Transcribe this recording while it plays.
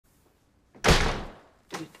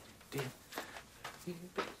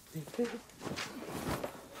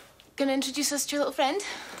Gonna introduce us to your little friend?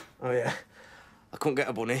 Oh, yeah. I couldn't get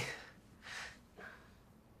a bunny.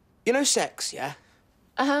 You know sex, yeah?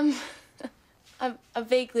 I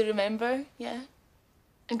vaguely remember, yeah.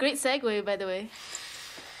 And great segue, by the way.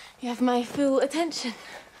 You have my full attention.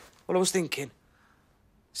 Well, I was thinking,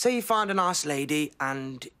 say you find a nice lady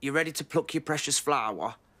and you're ready to pluck your precious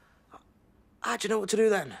flower. How do you know what to do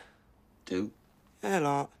then? Do? Yeah,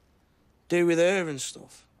 like, do with her and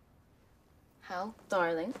stuff. How,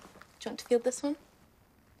 darling? Do you want to field this one?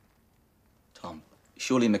 Tom,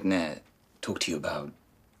 surely McNair talked to you about...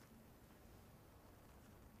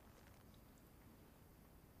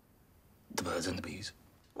 the birds and the bees.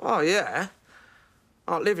 Oh, yeah.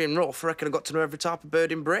 Like living rough, I reckon I got to know every type of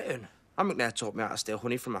bird in Britain. And McNair taught me how to steal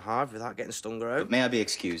honey from a hive without getting stung or out. May I be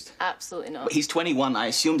excused? Absolutely not. He's 21. I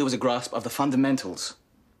assumed there was a grasp of the fundamentals.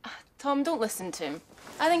 Tom, don't listen to him.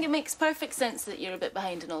 I think it makes perfect sense that you're a bit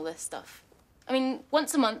behind in all this stuff. I mean,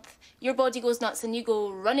 once a month, your body goes nuts and you go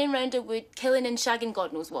running round a wood, killing and shagging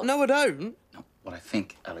God knows what. No, I don't. No, what I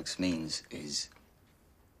think Alex means is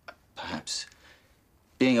perhaps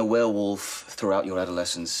being a werewolf throughout your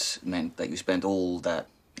adolescence meant that you spent all that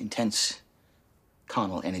intense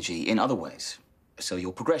carnal energy in other ways. So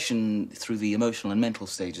your progression through the emotional and mental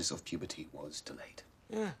stages of puberty was delayed.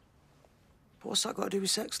 Yeah. But what's that got to do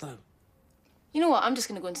with sex, though? You know what? I'm just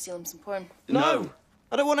going to go and steal him some porn. No!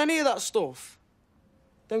 I don't want any of that stuff.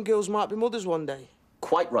 Them girls might be mothers one day.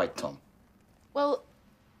 Quite right, Tom. Well,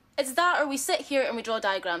 it's that or we sit here and we draw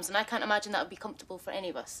diagrams, and I can't imagine that would be comfortable for any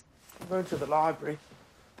of us. I'm going to the library.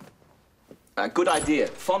 Good idea.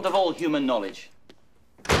 Fond of all human knowledge.